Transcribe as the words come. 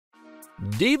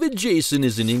David Jason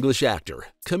is an English actor,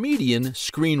 comedian,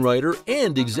 screenwriter,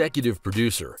 and executive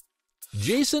producer.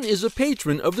 Jason is a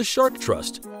patron of the Shark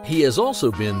Trust. He has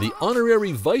also been the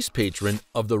honorary vice patron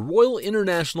of the Royal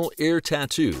International Air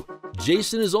Tattoo.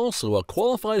 Jason is also a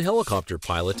qualified helicopter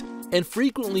pilot and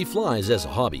frequently flies as a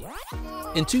hobby.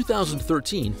 In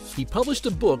 2013, he published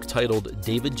a book titled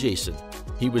David Jason.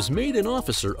 He was made an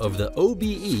officer of the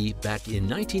OBE back in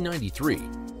 1993.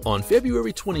 On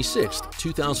February 26,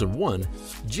 2001,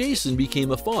 Jason became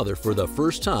a father for the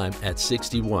first time at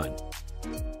 61.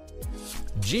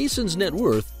 Jason's net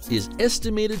worth is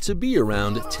estimated to be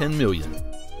around $10 million.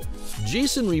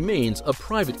 Jason remains a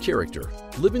private character,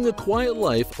 living a quiet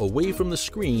life away from the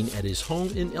screen at his home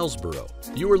in Ellsboro.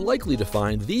 You are likely to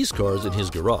find these cars in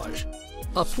his garage: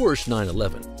 a Porsche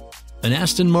 911, an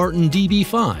Aston Martin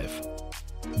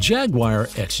DB5, Jaguar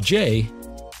XJ,